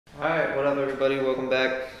Alright, what up everybody, welcome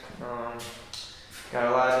back. Got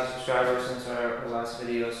a lot of new subscribers since our last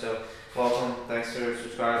video, so welcome, thanks for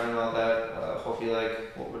subscribing and all that. Hope you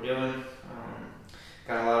like what we're doing.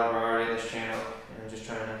 Got a lot of variety on this channel and just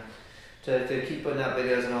trying to keep putting out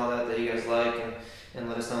videos and all that you guys like, and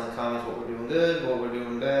let us know in the comments what we're doing good, what we're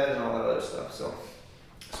doing bad, and all that other stuff. So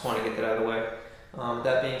just want to get that out of the way.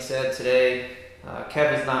 That being said, today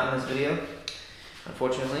Kev is not in this video,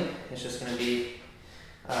 unfortunately. It's just going to be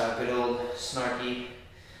good old snarky,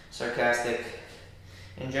 sarcastic,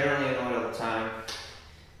 and generally annoyed all the time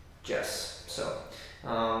Jess. So,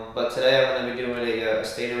 but today I'm going to be doing a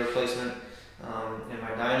stator replacement in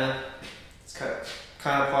my Dyna. It's kind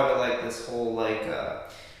of part of like this whole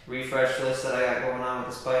refresh list that I got going on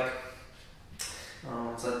with this bike.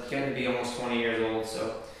 It's going to be almost 20 years old,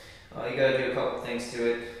 so you got to do a couple things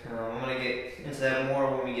to it. I'm going to get into that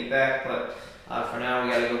more when we get back, but for now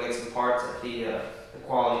we got to go get some parts at the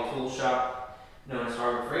quality tool shop known as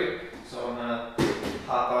Harbor Freight. So I'm going to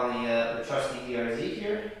hop on the trusty DRZ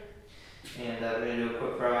here, and we're going to do a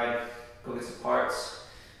quick ride, go get some parts,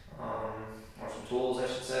 or some tools I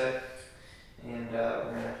should say, and we're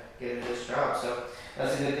going to get into this job. So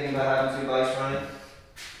that's the good thing about having two bikes running,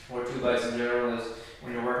 or two bikes in general, is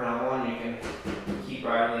when you're working on one you can keep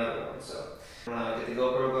riding the other one. So I'm going to get the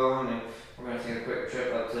GoPro going, and we're going to take a quick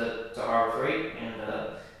trip up to Harbor Freight and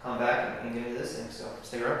come back and get into this thing, so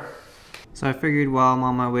stay around. So I figured while I'm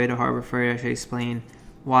on my way to Harbor Freight I should explain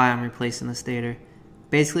why I'm replacing the stator.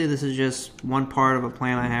 Basically this is just one part of a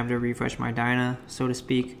plan I have to refresh my Dyna, so to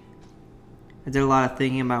speak. I did a lot of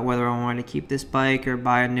thinking about whether I wanted to keep this bike or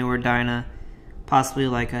buy a newer Dyna, possibly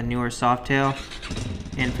like a newer Softail,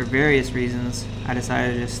 and for various reasons I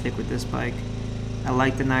decided to just stick with this bike. I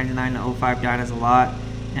like the 99 to 05 Dynas a lot,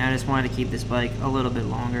 and I just wanted to keep this bike a little bit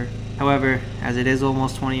longer. However, as it is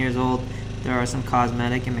almost 20 years old, there are some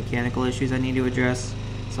cosmetic and mechanical issues I need to address.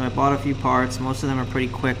 So I bought a few parts. Most of them are pretty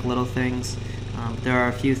quick little things. There are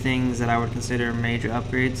a few things that I would consider major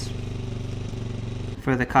upgrades.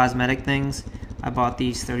 For the cosmetic things, I bought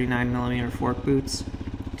these 39mm fork boots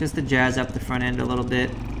just to jazz up the front end a little bit.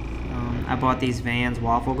 I bought these Vans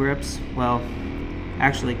waffle grips. Well,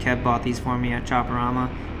 actually Kev bought these for me at Chopperama,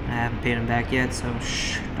 and I haven't paid him back yet, so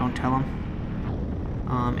shh, don't tell him.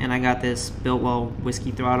 And I got this Biltwell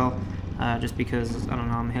whiskey throttle just because, I don't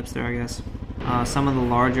know, I'm a hipster I guess. Some of the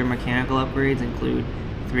larger mechanical upgrades include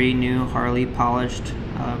 3 new Harley polished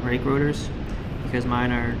brake rotors, because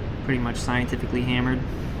mine are pretty much scientifically hammered.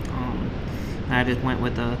 And I just went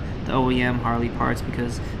with the OEM Harley parts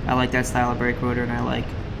because I like that style of brake rotor, and I like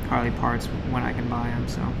Harley parts when I can buy them.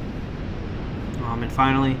 So, and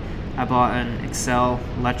finally I bought an Excel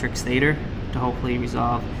electric stator to hopefully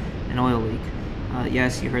resolve an oil leak.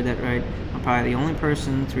 Yes, you heard that right. I'm probably the only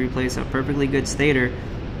person to replace a perfectly good stator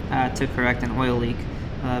to correct an oil leak.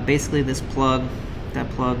 Basically this plug that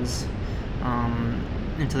plugs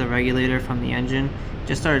into the regulator from the engine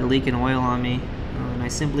just started leaking oil on me, and I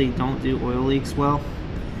simply don't do oil leaks well.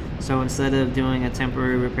 So instead of doing a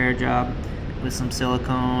temporary repair job with some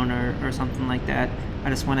silicone or something like that, I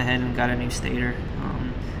just went ahead and got a new stator.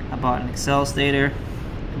 I bought an Excel stator.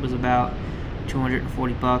 It was about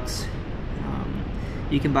 240 bucks.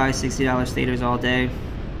 You can buy $60 stators all day,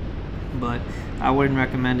 but I wouldn't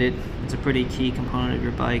recommend it. It's a pretty key component of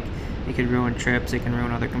your bike. It could ruin trips, it can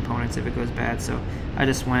ruin other components if it goes bad. So I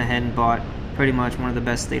just went ahead and bought pretty much one of the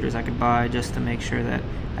best stators I could buy, just to make sure that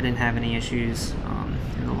I didn't have any issues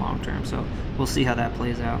in the long term. So we'll see how that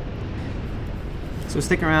plays out. So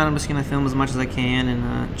stick around, I'm just going to film as much as I can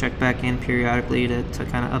and check back in periodically to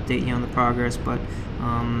kind of update you on the progress. But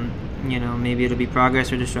you know, maybe it'll be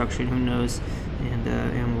progress or destruction, who knows,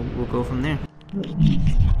 and we'll go from there.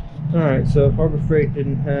 Alright, so Harbor Freight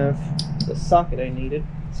didn't have the socket I needed,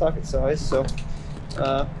 socket size, so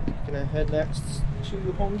gonna head next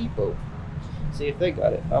to Home Depot, see if they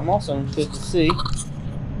got it. I'm also interested to see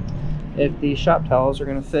if the shop towels are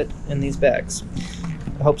gonna fit in these bags.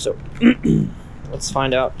 I hope so. Let's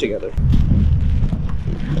find out together.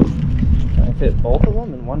 Can I fit both of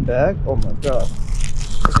them in one bag? Oh my god.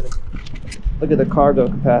 Look at the cargo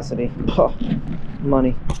capacity. Oh,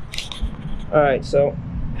 money. Alright, so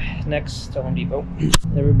next to Home Depot.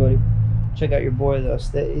 Everybody, check out your boy though.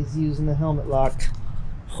 He's using the helmet lock.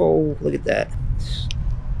 Oh, look at that.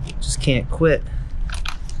 Just can't quit.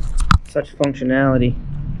 Such functionality.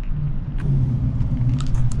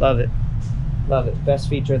 Love it. Love it. Best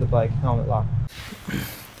feature of the bike, helmet lock.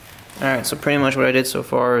 Alright, so pretty much what I did so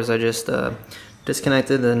far is I just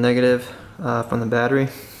disconnected the negative from the battery,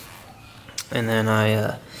 and then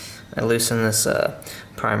I loosened this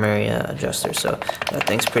primary adjuster, so that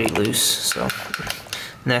thing's pretty loose. So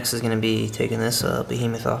Next is going to be taking this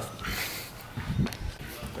behemoth off.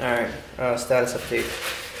 Alright, status update.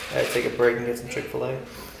 I had to take a break and get some Chick-fil-A.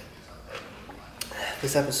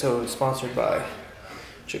 This episode is sponsored by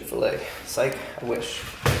Chick-fil-A. Psych, I wish.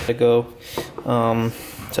 I go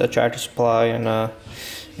to Tractor Supply and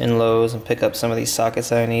in Lowe's and pick up some of these sockets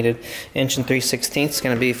that I needed. 1 3/16 is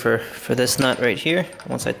going to be for this nut right here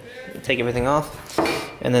once I take everything off,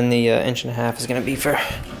 and then the 1.5 inches is going to be for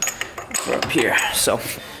up here. So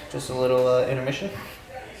just a little intermission.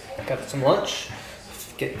 Got some lunch.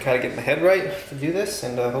 Gotta get my head right to do this,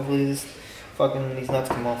 and hopefully these nuts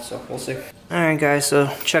come off. So we'll see. All right, guys. So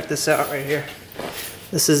check this out right here.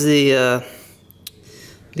 This is the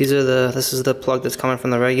this is the plug that's coming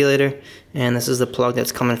from the regulator, and this is the plug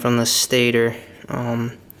that's coming from the stator.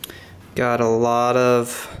 Got a lot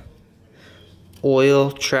of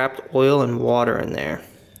oil, trapped oil and water in there,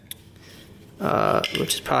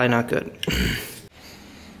 which is probably not good.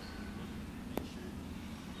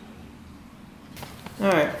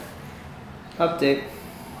 Alright, update.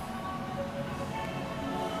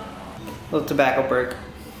 Little tobacco break.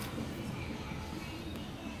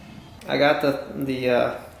 I got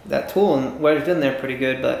that tool and wedged in there pretty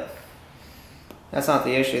good, but that's not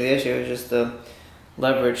the issue. The issue is just the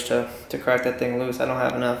leverage to crack that thing loose. I don't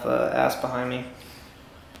have enough ass behind me.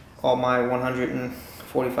 All my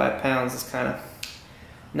 145 pounds is kind of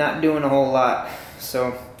not doing a whole lot.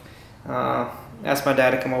 So asked my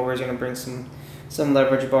dad to come over. He's going to bring some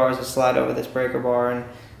leverage bars to slide over this breaker bar, and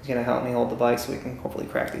he's going to help me hold the bike so we can hopefully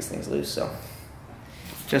crack these things loose. So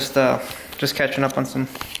just catching up on some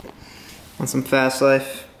fast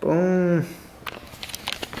life. Boom.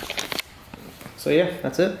 So yeah,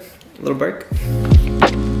 that's it. A little break.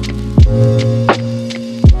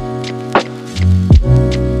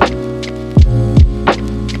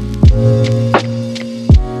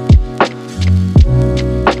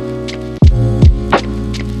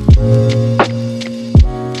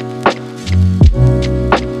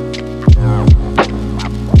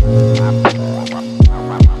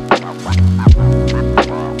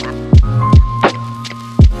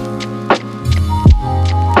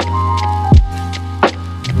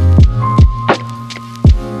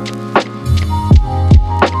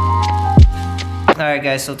 Alright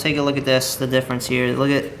guys, so take a look at this, the difference here. Look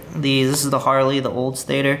at these. This is the Harley, the old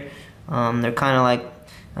Stator. They're kind of like,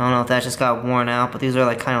 I don't know if that just got worn out, but these are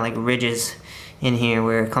like kind of like ridges in here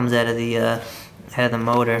where it comes out of the head of the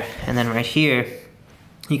motor. And then right here,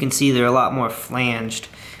 you can see they're a lot more flanged.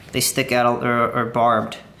 They stick out or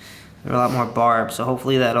barbed. They're a lot more barbed, so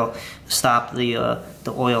hopefully that'll stop the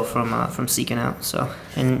oil from seeking out. So,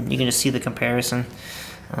 and you can just see the comparison.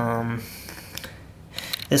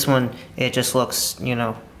 This one, it just looks, you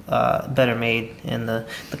know, better made, and the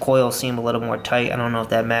coils seem a little more tight. I don't know if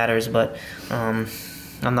that matters, but I'm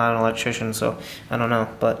not an electrician, so I don't know.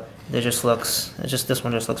 But it just looks, this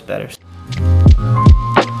one just looks better.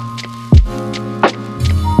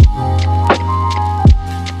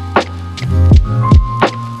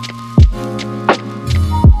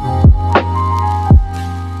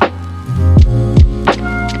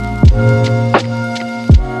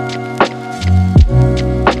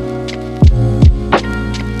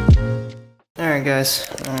 Alright guys,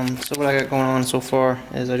 so what I got going on so far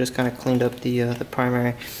is I just kind of cleaned up the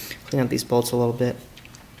primary, cleaned up these bolts a little bit,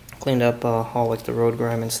 cleaned up all like the road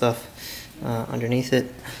grime and stuff underneath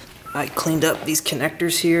it. I cleaned up these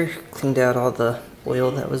connectors here, cleaned out all the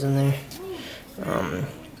oil that was in there,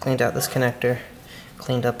 cleaned out this connector,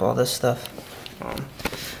 cleaned up all this stuff.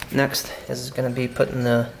 Next is going to be putting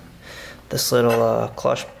this little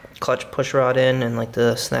clutch push rod in, and like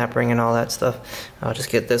the snap ring and all that stuff. I'll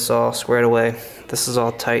just get this all squared away. This is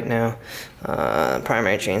all tight now.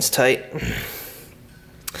 Primary chain's tight,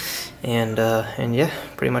 and yeah,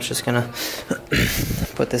 pretty much just gonna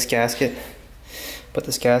put this gasket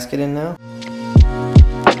in now.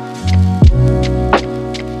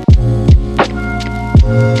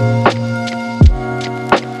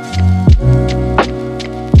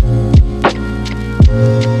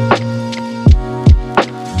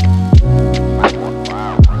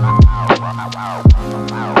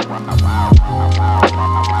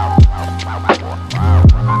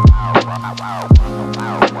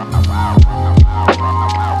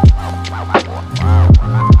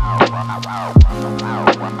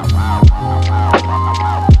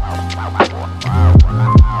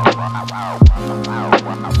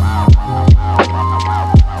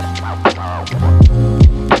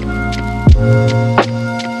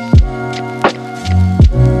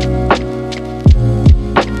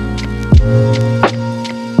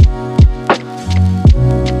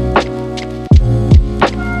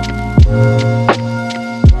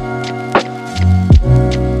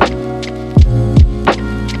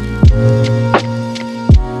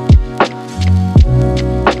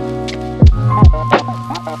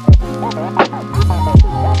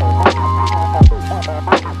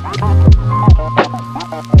 Gotta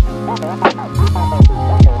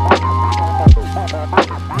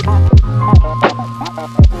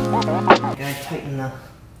tighten the.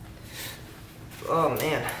 Oh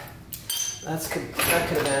man, that could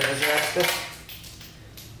have been a disaster.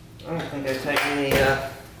 I don't think I tightened the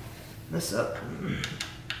this up.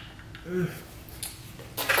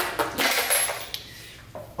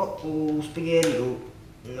 Oh, spaghetti. Oh,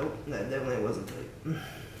 nope, that definitely wasn't tight.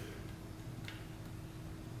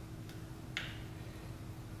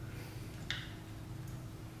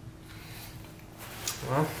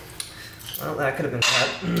 Well, that could have been bad.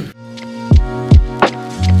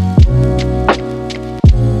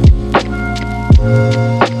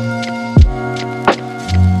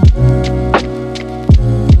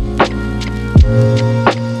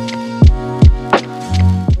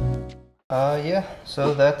 Yeah,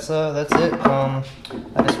 so that's it. I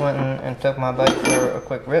just went and took my bike for a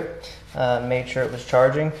quick rip, made sure it was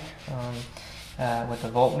charging with the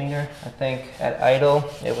voltmeter. I think at idle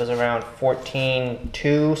it was around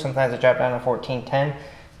 14.2, sometimes it dropped down to 14.10,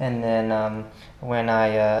 and then when I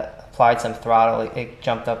applied some throttle it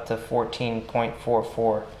jumped up to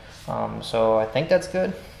 14.44. So I think that's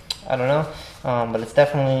good. I don't know, but it's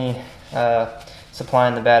definitely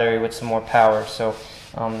supplying the battery with some more power. So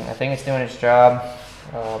I think it's doing its job.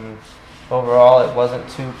 Overall, it wasn't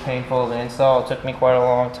too painful to install. It took me quite a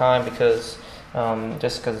long time because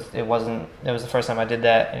just because it was the first time I did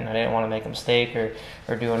that, and I didn't want to make a mistake or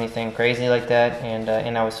do anything crazy like that,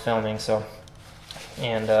 and I was filming, so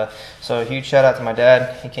a huge shout out to my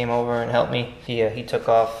dad. He came over and helped me. He took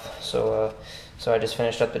off, so I just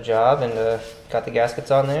finished up the job and got the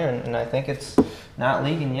gaskets on there, and I think it's not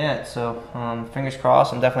leaking yet, so fingers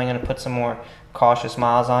crossed. I'm definitely going to put some more cautious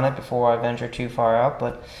miles on it before I venture too far out,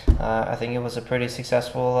 but I think it was a pretty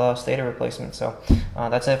successful stator replacement. So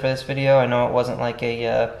that's it for this video. I know it wasn't like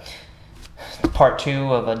a part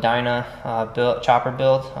 2 of a Dyna chopper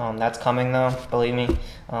build. That's coming though, believe me.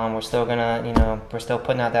 We're still gonna, we're still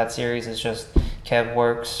putting out that series. It's just Kev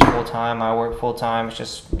works full time, I work full time. It's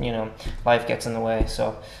just, life gets in the way.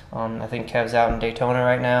 So I think Kev's out in Daytona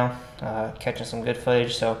right now, catching some good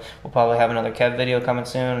footage. So we'll probably have another Kev video coming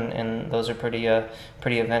soon, and those are pretty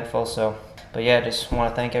eventful. So, but yeah, just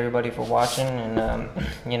want to thank everybody for watching, and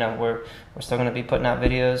we're still going to be putting out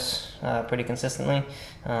videos pretty consistently,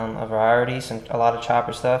 a variety, a lot of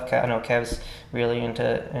chopper stuff. I know Kev's really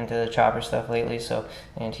into the chopper stuff lately, so,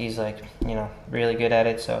 and he's like really good at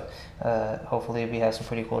it. So hopefully we have some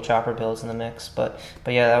pretty cool chopper builds in the mix. But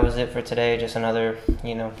yeah, that was it for today. Just another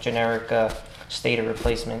generic stator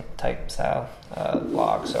replacement type style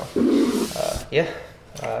vlog. So yeah,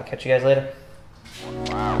 catch you guys later.